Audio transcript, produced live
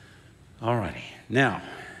All righty. Now,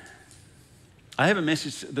 I have a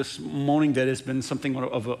message this morning that has been something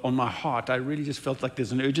on my heart. I really just felt like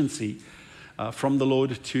there's an urgency from the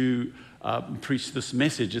Lord to preach this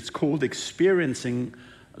message. It's called Experiencing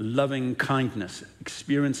Loving Kindness.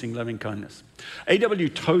 Experiencing Loving Kindness. A.W.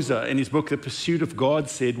 Tozer, in his book, The Pursuit of God,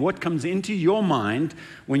 said, "What comes into your mind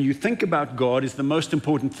when you think about God is the most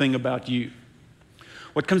important thing about you."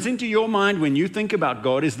 What comes into your mind when you think about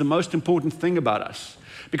God is the most important thing about us.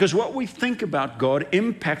 Because what we think about God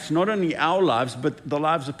impacts not only our lives, but the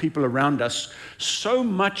lives of people around us. So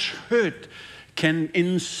much hurt can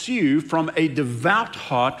ensue from a devout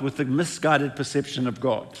heart with a misguided perception of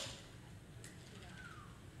God.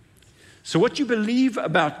 So what you believe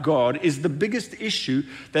about God is the biggest issue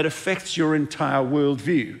that affects your entire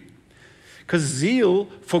worldview. Because zeal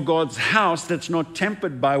for God's house that's not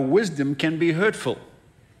tempered by wisdom can be hurtful.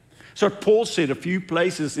 So Paul said a few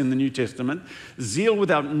places in the New Testament, zeal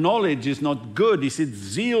without knowledge is not good. He said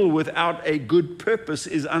zeal without a good purpose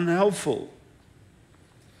is unhelpful.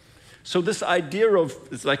 So this idea of,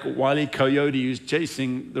 it's like Wile E. Coyote who's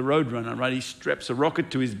chasing the Roadrunner, right? He straps a rocket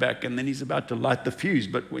to his back and then he's about to light the fuse.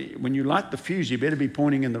 But when you light the fuse, you better be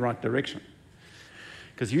pointing in the right direction.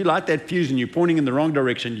 Because if you light that fuse and you're pointing in the wrong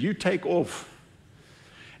direction, you take off.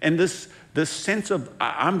 And this sense of,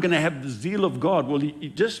 I'm going to have the zeal of God, well, you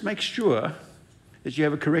just make sure that you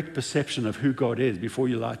have a correct perception of who God is before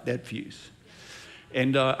you light that fuse.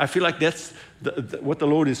 And I feel like that's what the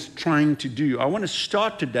Lord is trying to do. I want to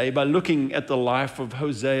start today by looking at the life of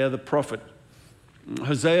Hosea the prophet.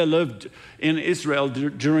 Hosea lived in Israel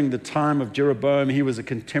during the time of Jeroboam. He was a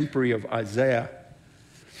contemporary of Isaiah.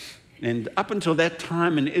 And up until that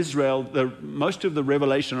time in Israel, most of the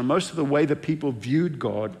revelation, or most of the way that people viewed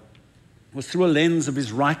God was through a lens of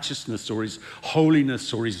his righteousness or his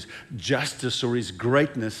holiness or his justice or his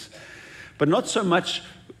greatness, but not so much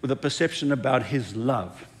the perception about his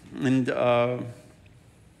love. And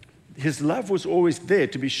his love was always there,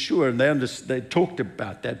 to be sure, and they talked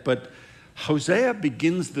about that. But Hosea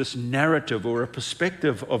begins this narrative or a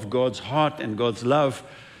perspective of God's heart and God's love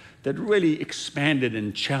that really expanded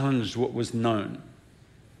and challenged what was known.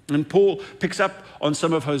 And Paul picks up on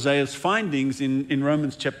some of Hosea's findings in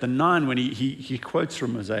Romans chapter 9 when he quotes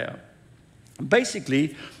from Hosea.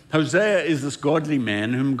 Basically, Hosea is this godly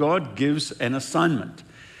man whom God gives an assignment.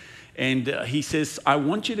 And he says, I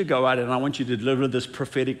want you to go out and I want you to deliver this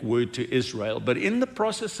prophetic word to Israel. But in the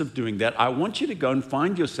process of doing that, I want you to go and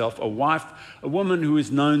find yourself a wife, a woman who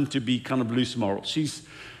is known to be kind of loose moral. She's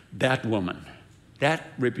that woman, that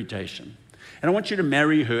reputation. And I want you to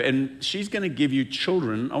marry her, and she's going to give you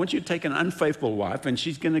children. I want you to take an unfaithful wife, and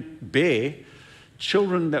she's going to bear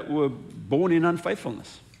children that were born in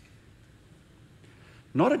unfaithfulness.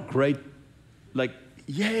 Not a great,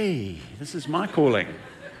 yay, this is my calling.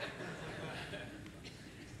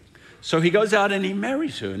 So he goes out and he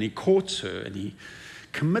marries her, and he courts her, and he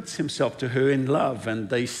commits himself to her in love,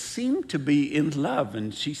 and they seem to be in love,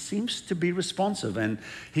 and she seems to be responsive. And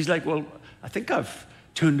he's like, well, I think I've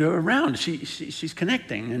turned her around. She's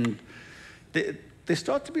connecting. And there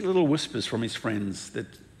start to be little whispers from his friends that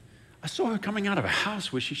I saw her coming out of a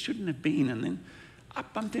house where she shouldn't have been. And then I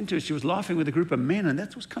bumped into her. She was laughing with a group of men. And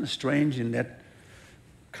that was kind of strange in that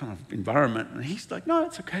kind of environment. And he's like, no,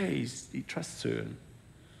 it's okay. He trusts her. And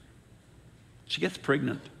she gets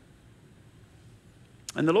pregnant.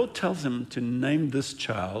 And the Lord tells him to name this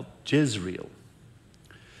child Jezreel.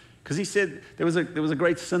 Because he said there was a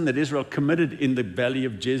great sin that Israel committed in the valley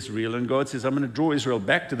of Jezreel. And God says, I'm going to draw Israel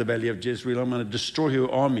back to the valley of Jezreel. I'm going to destroy her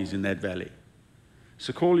armies in that valley.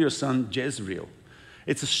 So call your son Jezreel.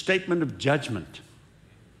 It's a statement of judgment.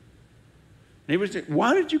 And he was like,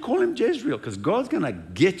 why did you call him Jezreel? Because God's going to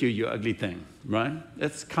get you, you ugly thing, right?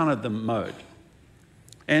 That's kind of the mode.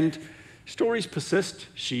 And stories persist.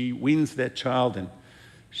 She weans that child and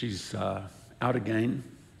she's out again.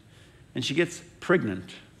 And she gets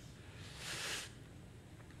pregnant.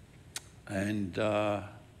 And there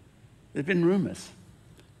have been rumors.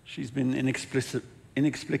 She's been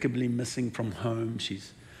inexplicably missing from home.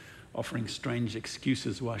 She's offering strange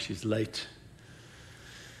excuses why she's late.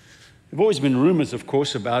 There have always been rumors, of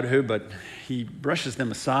course, about her, but he brushes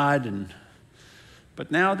them aside. But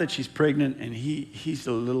now that she's pregnant, and he's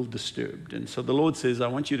a little disturbed. And so the Lord says, I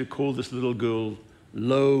want you to call this little girl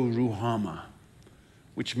Lo Ruhamah,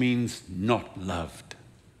 which means not loved.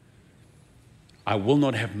 I will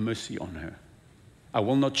not have mercy on her. I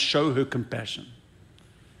will not show her compassion.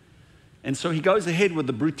 And so he goes ahead with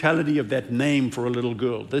the brutality of that name for a little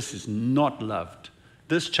girl. This is not loved.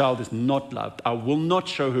 This child is not loved. I will not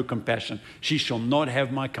show her compassion. She shall not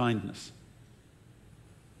have my kindness.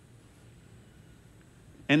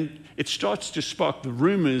 And it starts to spark the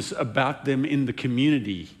rumors about them in the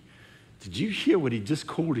community. Did you hear what he just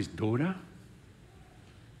called his daughter?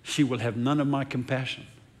 She will have none of my compassion.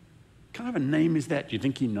 What kind of a name is that? Do you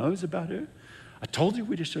think he knows about her? I told you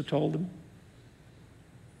we just have told him.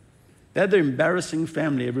 They're the embarrassing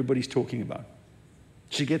family everybody's talking about.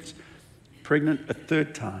 She gets pregnant a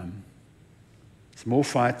third time. There's more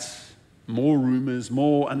fights, more rumors,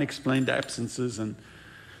 more unexplained absences. And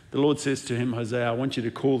the Lord says to him, Hosea, I want you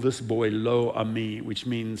to call this boy Lo Ami, which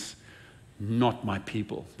means not my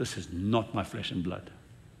people. This is not my flesh and blood.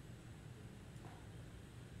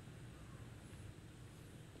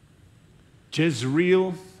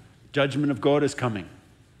 Jezreel, judgment of God is coming.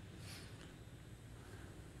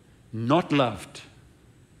 Not loved.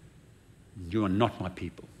 You are not my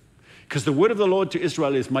people. Because the word of the Lord to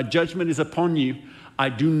Israel is, my judgment is upon you. I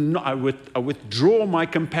withdraw my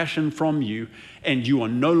compassion from you, and you are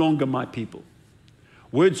no longer my people.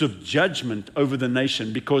 Words of judgment over the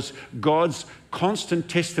nation, because God's constant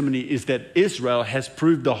testimony is that Israel has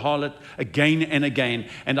proved the harlot again and again.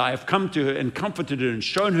 And I have come to her and comforted her and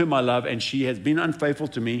shown her my love, and she has been unfaithful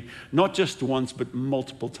to me, not just once, but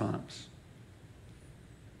multiple times.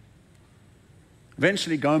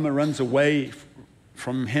 Eventually, Gomer runs away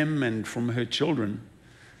from him and from her children,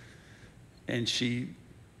 and she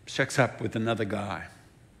shacks up with another guy.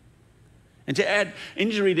 And to add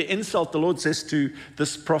injury to insult, the Lord says to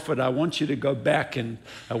this prophet, I want you to go back and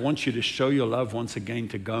I want you to show your love once again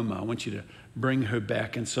to Gomer. I want you to bring her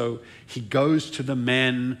back. And so he goes to the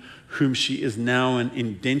man whom she is now in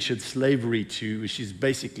indentured slavery to. She's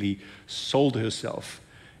basically sold herself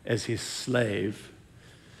as his slave,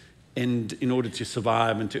 and in order to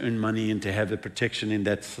survive and to earn money and to have the protection in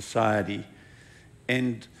that society.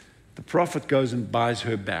 And the prophet goes and buys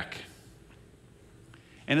her back.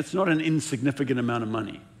 And it's not an insignificant amount of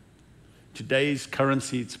money. Today's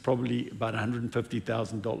currency, it's probably about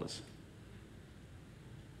 $150,000.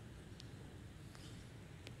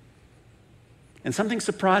 And something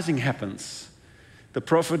surprising happens. The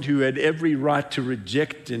prophet, who had every right to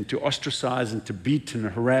reject and to ostracize and to beat and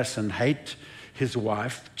harass and hate his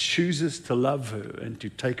wife, chooses to love her and to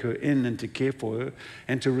take her in and to care for her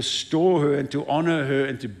and to restore her and to honor her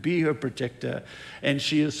and to be her protector. And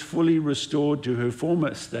she is fully restored to her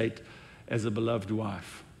former state as a beloved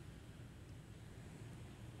wife.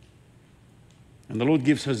 And the Lord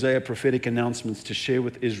gives Hosea prophetic announcements to share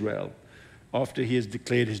with Israel after he has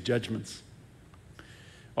declared his judgments.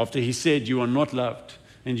 After he said, you are not loved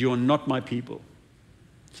and you are not my people.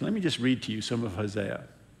 So let me just read to you some of Hosea.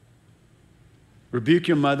 Rebuke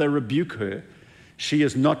your mother, rebuke her. She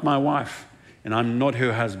is not my wife, and I'm not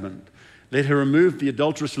her husband. Let her remove the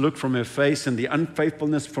adulterous look from her face and the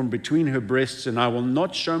unfaithfulness from between her breasts, and I will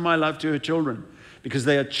not show my love to her children, because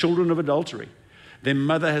they are children of adultery. Their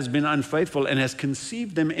mother has been unfaithful and has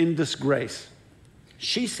conceived them in disgrace.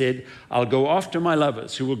 She said, I'll go after my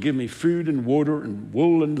lovers, who will give me food and water and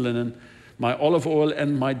wool and linen, my olive oil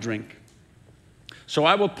and my drink. So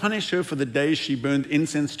I will punish her for the days she burned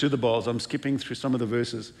incense to the Baals. I'm skipping through some of the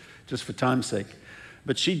verses just for time's sake.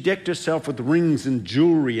 But she decked herself with rings and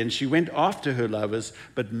jewelry, and she went after her lovers,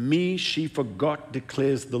 but me she forgot,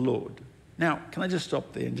 declares the Lord. Now, can I just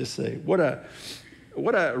stop there and just say, what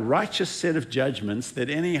a righteous set of judgments that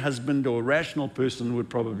any husband or rational person would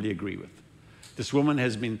probably agree with. This woman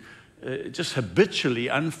has been just habitually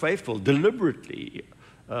unfaithful, deliberately,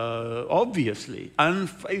 obviously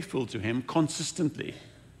unfaithful to him consistently.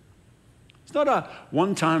 It's not a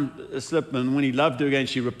one-time slip, and when he loved her again,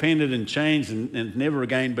 she repented and changed and never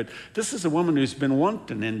again. But this is a woman who's been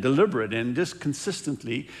wanton and deliberate and just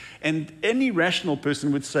consistently. And any rational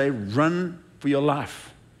person would say, run for your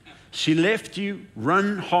life. She left you,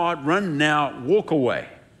 run hard, run now, walk away.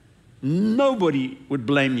 Nobody would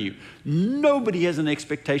blame you. Nobody has an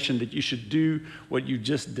expectation that you should do what you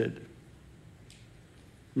just did.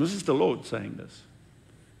 This is the Lord saying this.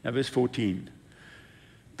 Now, verse 14.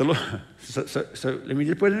 The Lord, so let me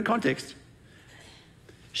just put it in context.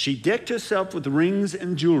 She decked herself with rings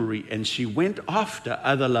and jewelry, and she went after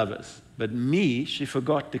other lovers. But me she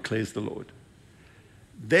forgot, declares the Lord.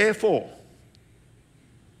 Therefore,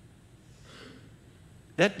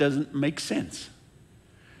 that doesn't make sense.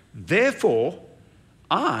 Therefore,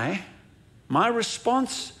 my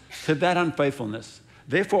response to that unfaithfulness,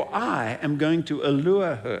 therefore I am going to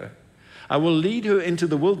allure her. I will lead her into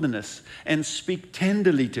the wilderness and speak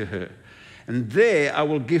tenderly to her. And there I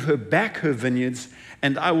will give her back her vineyards,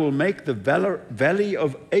 and I will make the valley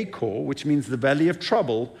of Achor, which means the valley of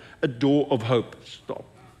trouble, a door of hope. Stop.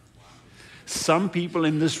 Some people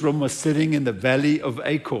in this room are sitting in the valley of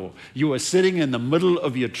Achor. You are sitting in the middle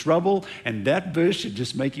of your trouble, and that verse should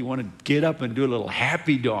just make you want to get up and do a little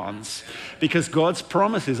happy dance. Because God's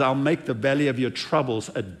promise is, I'll make the valley of your troubles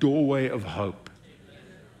a doorway of hope.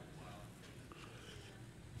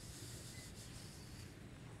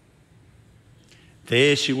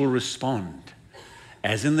 There she will respond.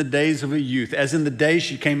 As in the days of her youth, as in the day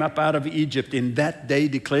she came up out of Egypt, in that day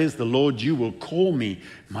declares the Lord, you will call me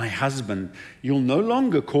my husband. You'll no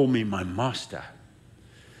longer call me my master.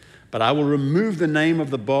 But I will remove the name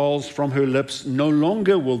of the Baals from her lips. No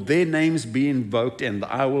longer will their names be invoked, and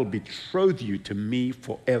I will betroth you to me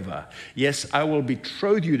forever. Yes, I will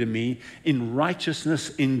betroth you to me in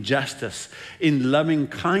righteousness, in justice, in loving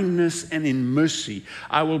kindness, and in mercy.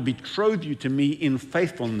 I will betroth you to me in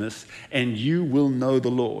faithfulness, and you will know the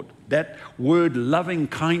Lord. That word loving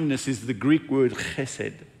kindness is the Greek word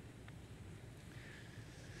chesed.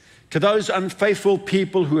 To those unfaithful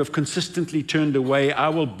people who have consistently turned away, I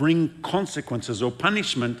will bring consequences or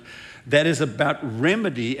punishment that is about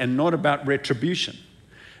remedy and not about retribution.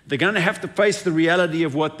 They're going to have to face the reality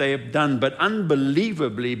of what they have done, but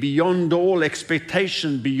unbelievably, beyond all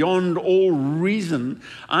expectation, beyond all reason,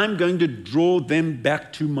 I'm going to draw them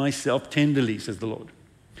back to myself tenderly, says the Lord.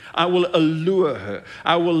 I will allure her.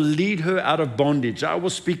 I will lead her out of bondage. I will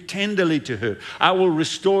speak tenderly to her. I will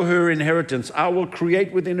restore her inheritance. I will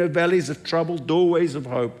create within her valleys of trouble doorways of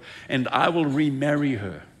hope, and I will remarry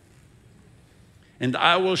her. And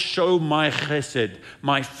I will show my chesed,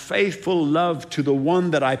 my faithful love to the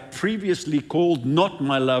one that I previously called not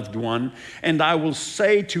my loved one. And I will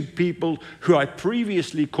say to people who I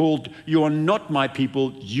previously called, you are not my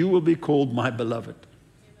people, you will be called my beloved.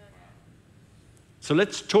 So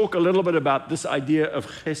let's talk a little bit about this idea of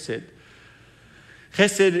chesed.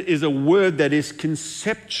 Chesed is a word that is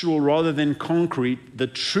conceptual rather than concrete, the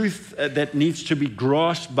truth that needs to be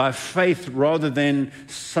grasped by faith rather than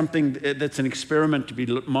something that's an experiment to be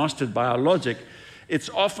mastered by our logic. It's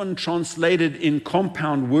often translated in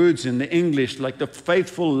compound words in the English, like the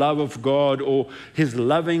faithful love of God or his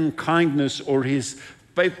loving kindness or his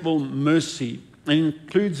faithful mercy. It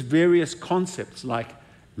includes various concepts like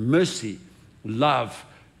mercy, love,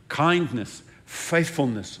 kindness,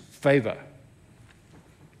 faithfulness, favor.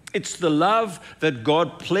 It's the love that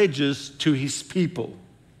God pledges to his people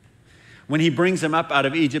when he brings them up out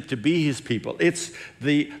of Egypt to be his people. It's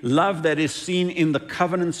the love that is seen in the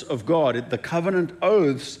covenants of God, the covenant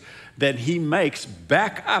oaths that he makes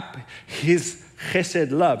back up his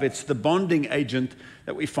chesed love. It's the bonding agent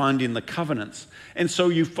that we find in the covenants. And so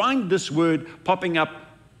you find this word popping up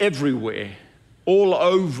everywhere, all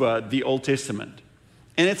over the Old Testament.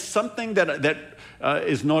 And it's something that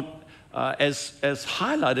is not as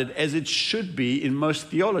highlighted as it should be in most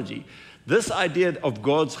theology. This idea of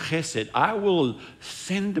God's chesed, I will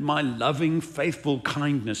send my loving, faithful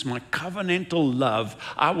kindness, my covenantal love,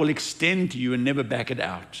 I will extend to you and never back it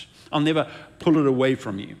out. I'll never pull it away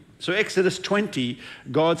from you. So Exodus 20,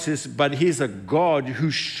 God says, but he's a God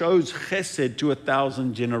who shows chesed to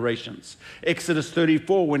 1,000 generations. Exodus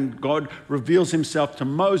 34, when God reveals himself to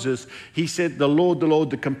Moses, he said, the Lord,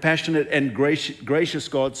 the compassionate and gracious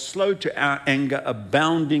God, slow to our anger,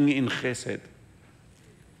 abounding in chesed.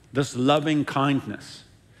 This loving kindness.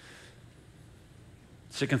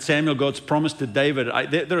 2 Samuel, God's promise to David,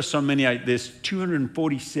 there are so many, there's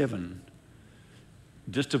 247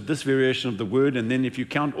 just of this variation of the word, and then if you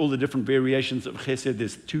count all the different variations of chesed,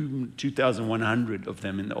 there's 2,100 of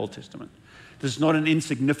them in the Old Testament. This is not an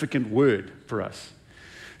insignificant word for us.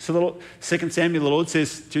 So 2 Samuel, the Lord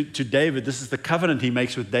says to David, this is the covenant he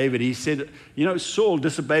makes with David. He said, you know, Saul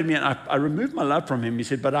disobeyed me and I removed my love from him. He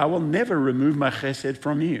said, but I will never remove my chesed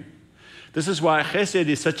from you. This is why chesed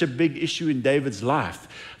is such a big issue in David's life.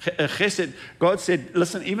 Chesed, God said,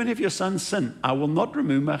 listen, even if your sons sin, I will not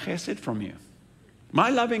remove my chesed from you. My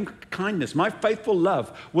loving kindness, my faithful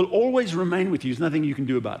love will always remain with you. There's nothing you can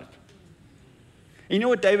do about it. And you know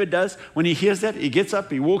what David does? When he hears that, he gets up,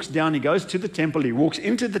 he walks down, he goes to the temple, he walks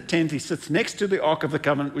into the tent, he sits next to the Ark of the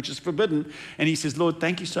Covenant, which is forbidden, and he says, Lord,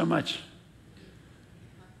 thank you so much.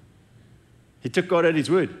 He took God at his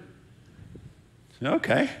word.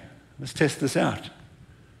 Okay, let's test this out.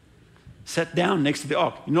 Sat down next to the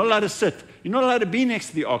Ark. You're not allowed to sit. You're not allowed to be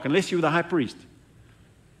next to the Ark unless you're the high priest.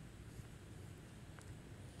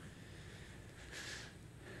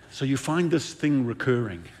 So you find this thing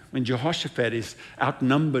recurring. when Jehoshaphat is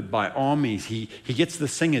outnumbered by armies, he gets the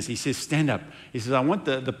singers. He says, stand up. He says, I want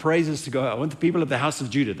the praises to go. I want the people of the house of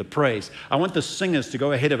Judah, the praise. I want the singers to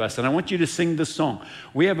go ahead of us. And I want you to sing this song.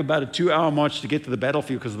 We have about a 2-hour march to get to the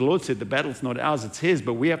battlefield because the Lord said the battle's not ours, it's his,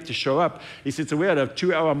 but we have to show up. He said, so we had a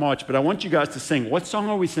 2-hour march, but I want you guys to sing. What song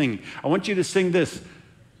are we singing? I want you to sing this.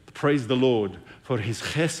 Praise the Lord, for his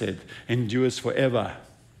chesed endures forever.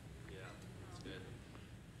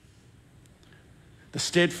 The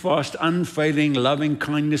steadfast, unfailing, loving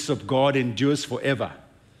kindness of God endures forever.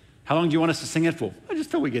 How long do you want us to sing it for?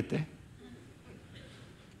 Just till we get there.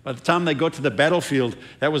 By the time they got to the battlefield,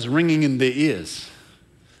 that was ringing in their ears.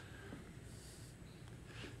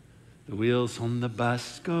 The wheels on the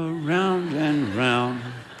bus go round and round.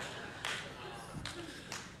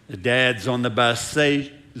 The dads on the bus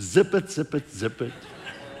say, zip it, zip it, zip it.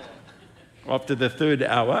 After the 3rd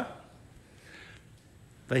hour,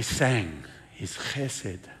 they sang, his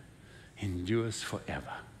chesed endures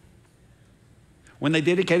forever. When they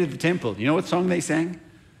dedicated the temple, you know what song they sang?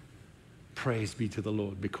 Praise be to the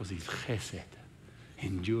Lord, because his chesed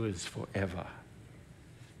endures forever.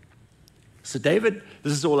 So David,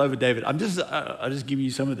 this is all over David. I'll just give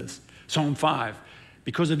you some of this. Psalm 5,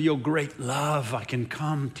 because of your great love, I can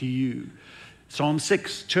come to you. Psalm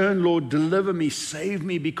 6, turn, Lord, deliver me, save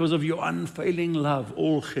me because of your unfailing love,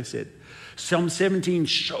 all chesed. Psalm 17,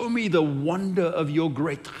 show me the wonder of your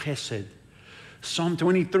great chesed. Psalm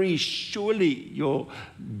 23, surely your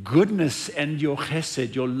goodness and your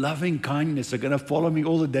chesed, your loving kindness are going to follow me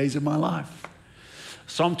all the days of my life.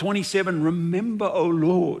 Psalm 27, remember, O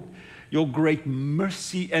Lord, your great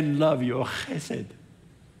mercy and love, your chesed,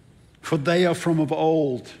 for they are from of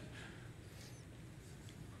old.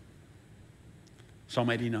 Psalm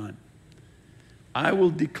 89, I will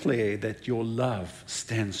declare that your love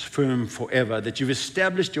stands firm forever, that you've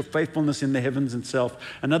established your faithfulness in the heavens itself.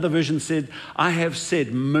 Another version said, I have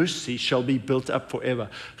said mercy shall be built up forever.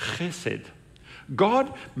 Chesed.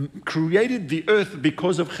 God created the earth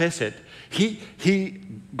because of chesed.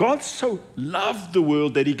 God so loved the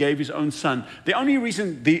world that he gave his own son. The only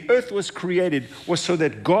reason the earth was created was so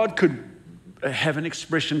that God could have an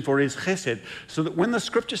expression for his chesed. So that when the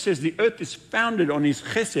scripture says the earth is founded on his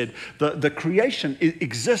chesed, the creation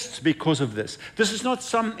exists because of this. This is not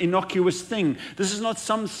some innocuous thing. This is not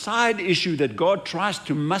some side issue that God tries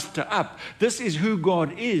to muster up. This is who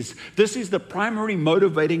God is. This is the primary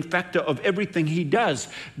motivating factor of everything he does.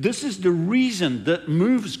 This is the reason that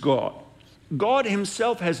moves God. God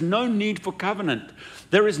himself has no need for covenant.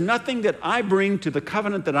 There is nothing that I bring to the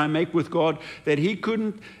covenant that I make with God that he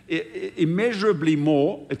couldn't immeasurably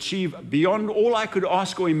more achieve beyond all I could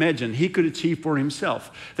ask or imagine. He could achieve for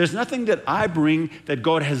himself. There's nothing that I bring that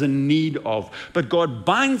God has a need of. But God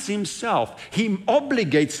binds himself. He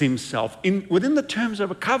obligates himself within the terms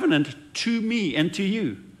of a covenant to me and to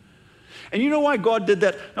you. And you know why God did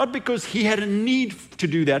that? Not because he had a need to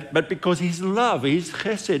do that, but because his love, his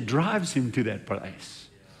chesed, drives him to that place.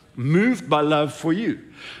 Moved by love for you.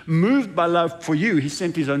 Moved by love for you, he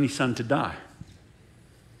sent his only son to die.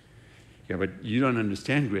 Yeah, but you don't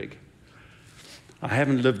understand, Greg. I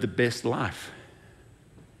haven't lived the best life.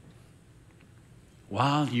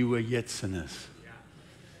 While you were yet sinners,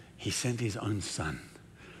 he sent his own son,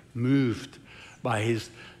 moved by his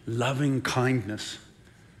loving kindness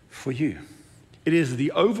for you. It is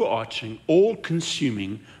the overarching,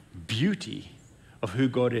 all-consuming beauty of who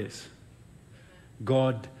God is.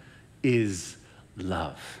 God is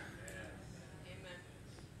love. Amen.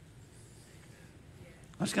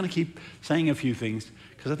 I'm just going to keep saying a few things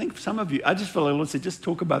because I think some of you, I just feel like the Lord said, just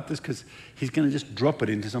talk about this because he's going to just drop it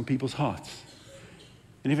into some people's hearts.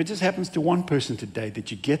 And if it just happens to one person today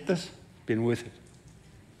that you get this, it's been worth it.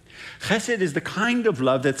 Chesed is the kind of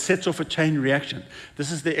love that sets off a chain reaction.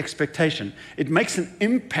 This is the expectation. It makes an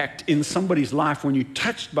impact in somebody's life. When you're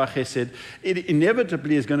touched by chesed, it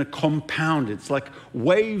inevitably is going to compound. It's like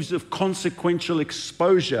waves of consequential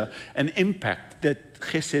exposure and impact that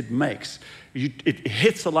chesed makes. It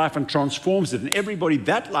hits a life and transforms it. And everybody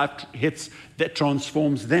that life hits, that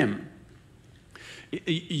transforms them.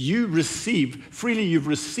 You receive, freely you've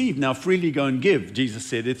received, now freely go and give, Jesus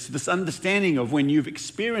said. It's this understanding of when you've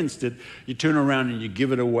experienced it, you turn around and you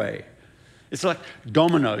give it away. It's like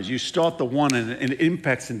dominoes. You start the one and it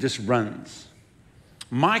impacts and just runs.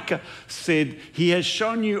 Micah said, he has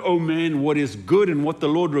shown you, O man, what is good and what the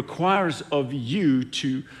Lord requires of you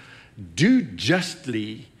to do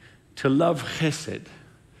justly, to love chesed,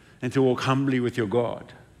 and to walk humbly with your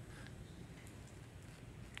God.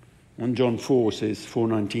 1 John 4 says,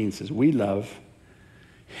 4:19 says, we love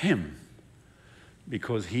him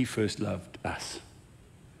because he first loved us.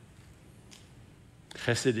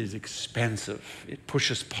 Chesed is expansive. It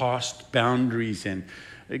pushes past boundaries and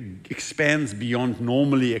it expands beyond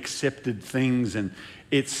normally accepted things, and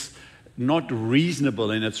it's not reasonable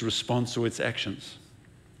in its response to its actions.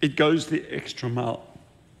 It goes the extra mile,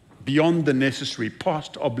 beyond the necessary,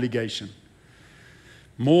 past obligation.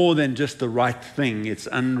 More than just the right thing. It's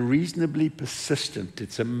unreasonably persistent.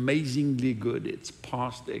 It's amazingly good. It's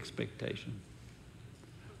past expectation.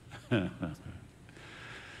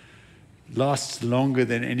 Lasts longer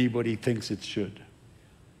than anybody thinks it should.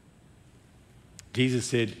 Jesus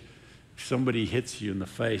said, if somebody hits you in the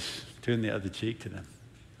face, turn the other cheek to them.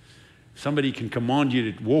 If somebody can command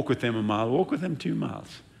you to walk with them a mile, walk with them 2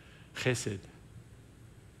 miles. Chesed.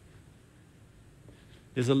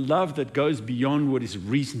 There's a love that goes beyond what is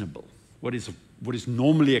reasonable, what is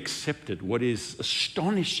normally accepted, what is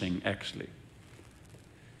astonishing, actually.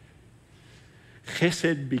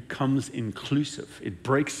 Chesed becomes inclusive. It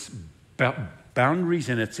breaks boundaries,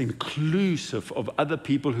 and it's inclusive of other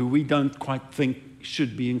people who we don't quite think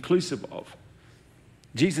should be inclusive of.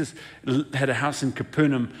 Jesus had a house in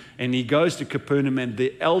Capernaum, and he goes to Capernaum, and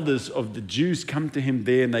the elders of the Jews come to him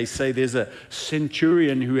there, and they say there's a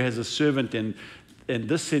centurion who has a servant, and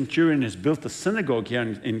this centurion has built a synagogue here,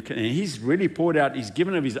 and he's really poured out, he's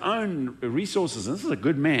given of his own resources, and this is a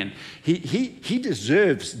good man. He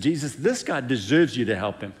deserves, Jesus, this guy deserves you to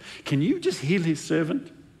help him. Can you just heal his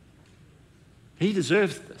servant? He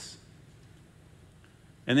deserves this.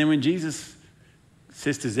 And then when Jesus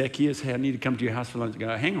says to Zacchaeus, hey, I need to come to your house for lunch,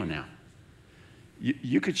 go, hang on now.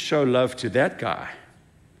 You could show love to that guy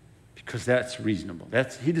because that's reasonable.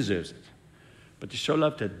 He deserves it. But to show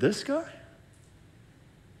love to this guy?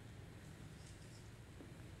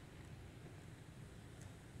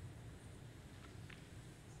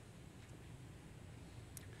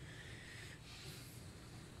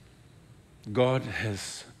 God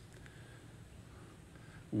has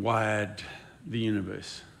wired the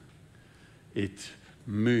universe. It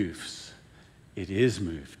moves. It is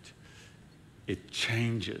moved. It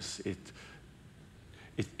changes.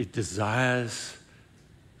 It desires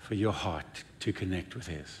for your heart to connect with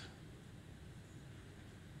His.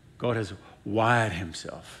 God has wired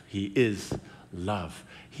Himself. He is love.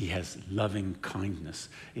 He has loving kindness.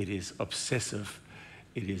 It is obsessive.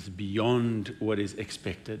 It is beyond what is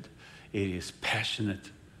expected. It is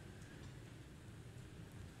passionate.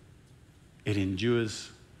 It endures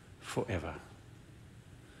forever.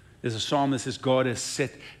 There's a psalm that says, God has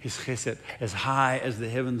set His chesed as high as the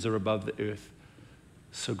heavens are above the earth.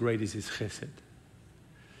 So great is His chesed.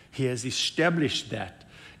 He has established that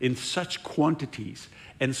in such quantities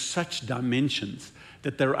and such dimensions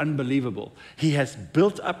that they're unbelievable. He has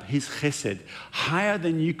built up His chesed higher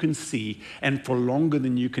than you can see and for longer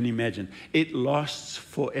than you can imagine. It lasts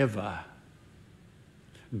forever.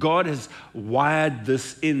 God has wired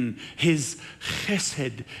this in. His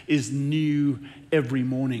chesed is new every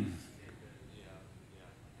morning.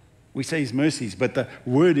 We say His mercies, but the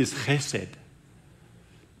word is chesed.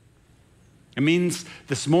 It means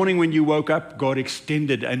this morning when you woke up, God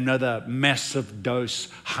extended another massive dose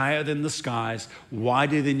higher than the skies,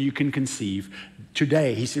 wider than you can conceive.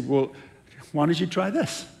 Today, He said, well, why don't you try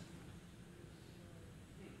this?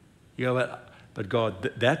 You go, but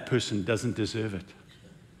God, that person doesn't deserve it.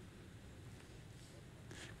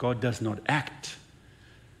 God does not act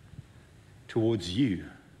towards you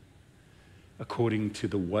according to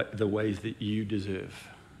the ways that you deserve.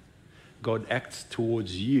 God acts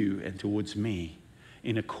towards you and towards me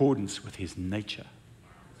in accordance with His nature.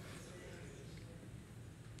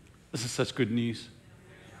 This is such good news.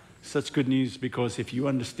 Such good news, because if you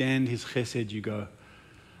understand His chesed, you go,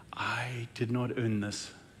 I did not earn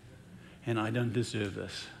this, and I don't deserve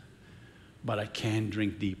this, but I can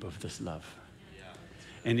drink deep of this love.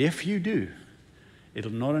 And if you do,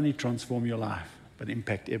 it'll not only transform your life, but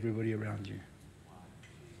impact everybody around you.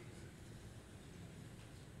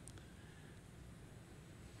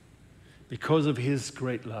 Because of His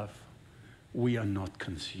great love, we are not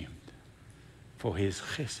consumed. For His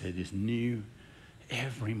chesed is new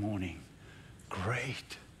every morning.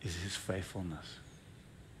 Great is His faithfulness.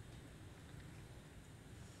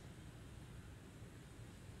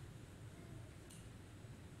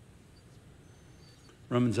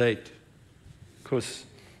 Romans 8, of course,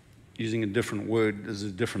 using a different word, there's a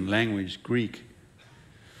different language, Greek.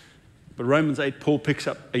 But Romans 8, Paul picks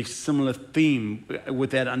up a similar theme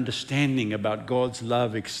with that understanding about God's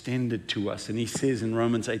love extended to us. And he says in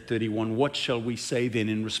Romans 8:31, what shall we say then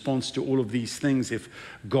in response to all of these things? If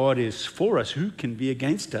God is for us, who can be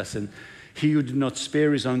against us? And He who did not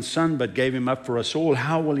spare his own son, but gave him up for us all,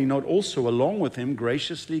 how will he not also, along with him,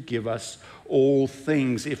 graciously give us all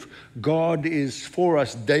things? If God is for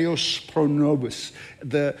us, Deus pro nobis,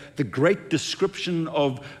 the great description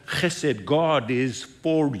of chesed, God is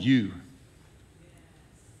for you.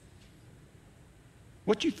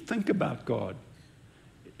 What you think about God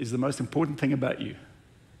is the most important thing about you.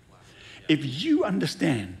 If you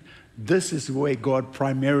understand this is where God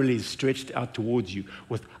primarily is stretched out towards you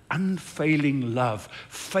with unfailing love,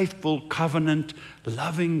 faithful covenant,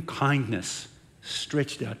 loving kindness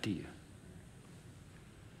stretched out to you.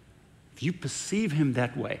 If you perceive him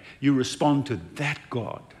that way, you respond to that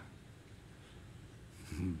God.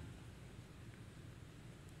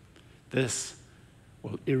 This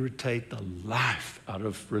will irritate the life out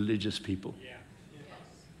of religious people.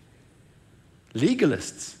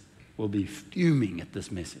 Legalists will be fuming at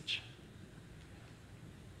this message.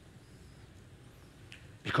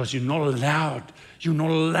 Because you're not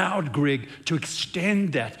allowed, Greg, to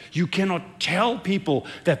extend that. You cannot tell people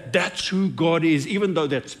that that's who God is, even though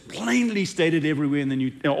that's plainly stated everywhere in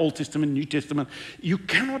the Old Testament, New Testament. You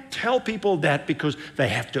cannot tell people that because they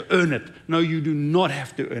have to earn it. No, you do not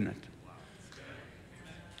have to earn it.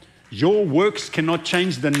 Your works cannot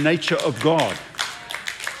change the nature of God.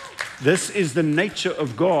 This is the nature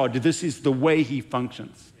of God. This is the way he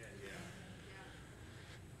functions.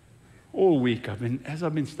 All week, as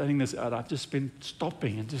I've been studying this out, I've just been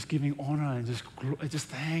stopping and just giving honor and just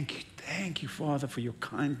thank you, Father, for your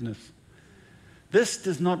kindness. This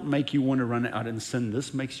does not make you want to run out in sin.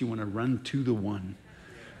 This makes you want to run to the one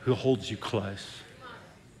who holds you close.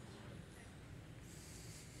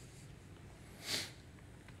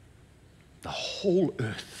 The whole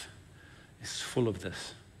earth is full of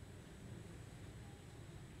this.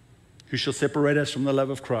 Who shall separate us from the love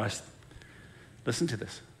of Christ? Listen to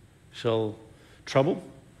this. Shall trouble,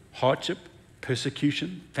 hardship,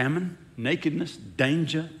 persecution, famine, nakedness,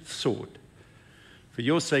 danger, sword. For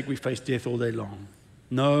your sake we face death all day long.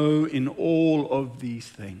 No, in all of these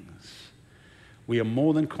things, we are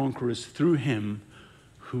more than conquerors through him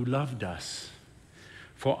who loved us.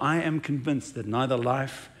 For I am convinced that neither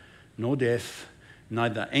life nor death,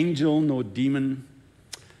 neither angel nor demon,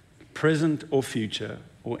 present or future,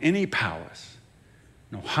 or any powers,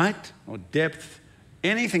 nor height nor depth,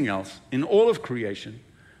 anything else in all of creation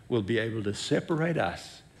will be able to separate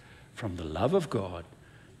us from the love of God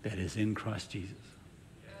that is in Christ Jesus.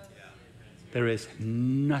 There is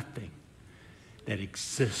nothing that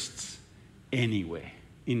exists anywhere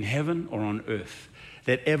in heaven or on earth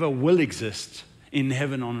that ever will exist in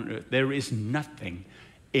heaven or on earth. There is nothing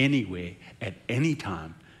anywhere at any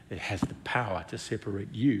time that has the power to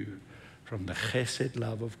separate you from the chesed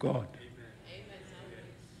love of God.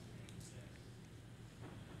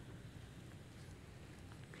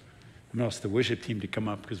 I'm going to ask the worship team to come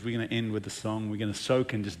up because we're going to end with a song. We're going to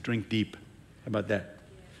soak and just drink deep. How about that?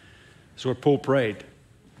 That's what Paul prayed.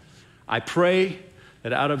 I pray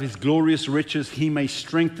that out of his glorious riches he may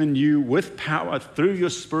strengthen you with power through your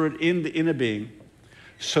spirit in the inner being,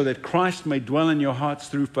 so that Christ may dwell in your hearts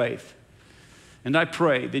through faith. And I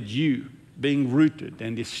pray that you, being rooted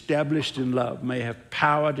and established in love, may have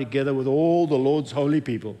power together with all the Lord's holy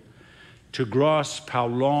people to grasp how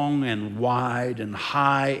long and wide and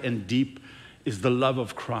high and deep is the love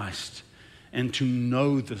of Christ, and to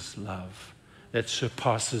know this love that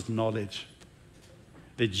surpasses knowledge,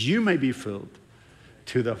 that you may be filled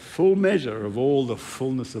to the full measure of all the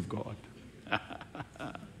fullness of God.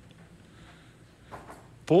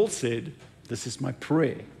 Paul said, this is my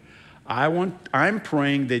prayer. I'm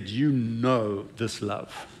praying that you know this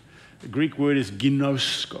love. The Greek word is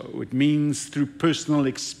ginosko. It means through personal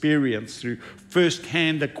experience, through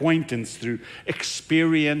first-hand acquaintance, through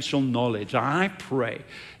experiential knowledge. I pray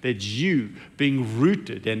that you, being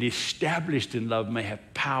rooted and established in love, may have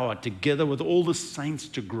power together with all the saints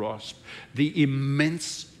to grasp the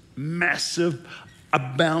immense, massive,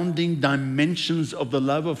 abounding dimensions of the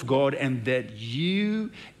love of God, and that you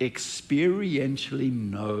experientially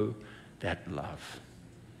know that love.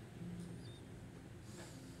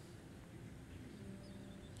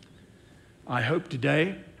 I hope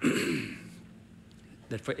today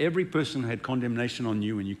that for every person who had condemnation on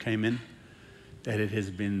you when you came in, that it has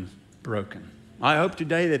been broken. I hope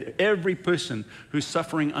today that every person who's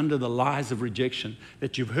suffering under the lies of rejection,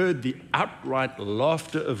 that you've heard the outright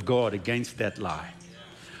laughter of God against that lie.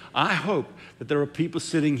 I hope that there are people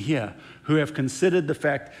sitting here who have considered the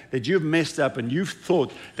fact that you've messed up and you've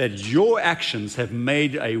thought that your actions have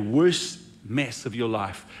made a worse mess of your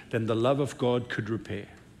life than the love of God could repair.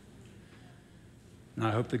 And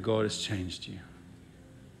I hope that God has changed you.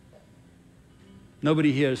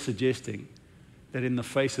 Nobody here is suggesting that in the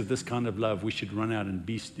face of this kind of love, we should run out and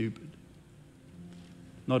be stupid.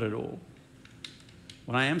 Not at all.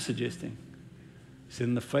 What I am suggesting is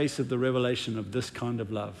in the face of the revelation of this kind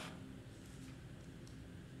of love,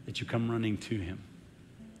 that you come running to him.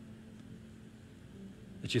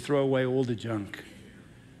 That you throw away all the junk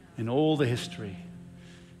and all the history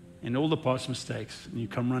and all the past mistakes, and you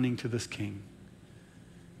come running to this King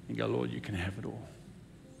and go, Lord, you can have it all.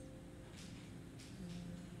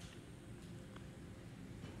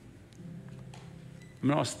 I'm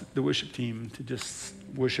going to ask the worship team to just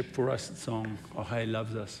worship for us the song, Oh, He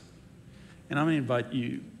Loves Us. And I'm going to invite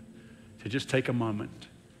you to just take a moment.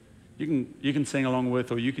 You can sing along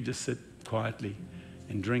with, or you could just sit quietly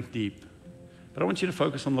and drink deep. But I want you to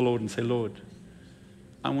focus on the Lord and say, Lord,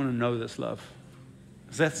 I want to know this love.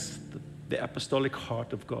 Because that's the apostolic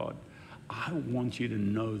heart of God. I want you to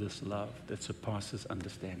know this love that surpasses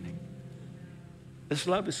understanding. This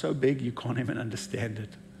love is so big you can't even understand it.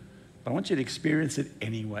 But I want you to experience it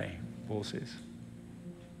anyway, Paul says.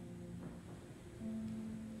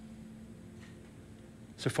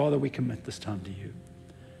 So, Father, we commit this time to you.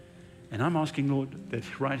 And I'm asking, Lord,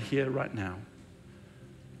 that right here, right now,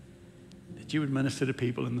 that you would minister to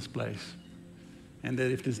people in this place. And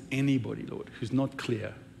that if there's anybody, Lord, who's not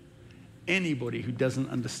clear, anybody who doesn't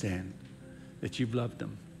understand that you've loved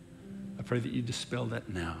them, I pray that you dispel that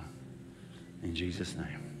now. In Jesus'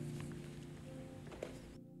 name.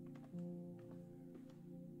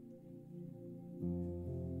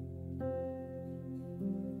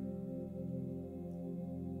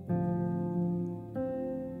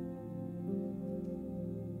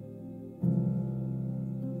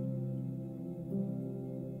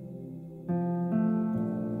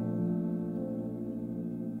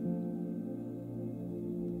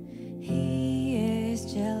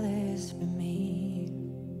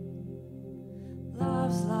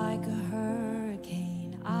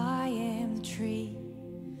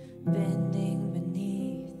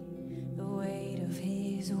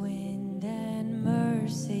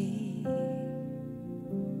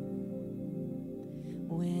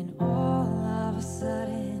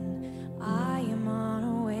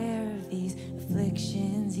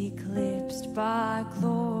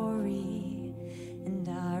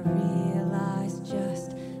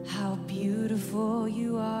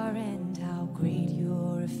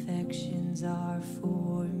 Are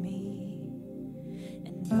for me,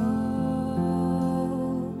 and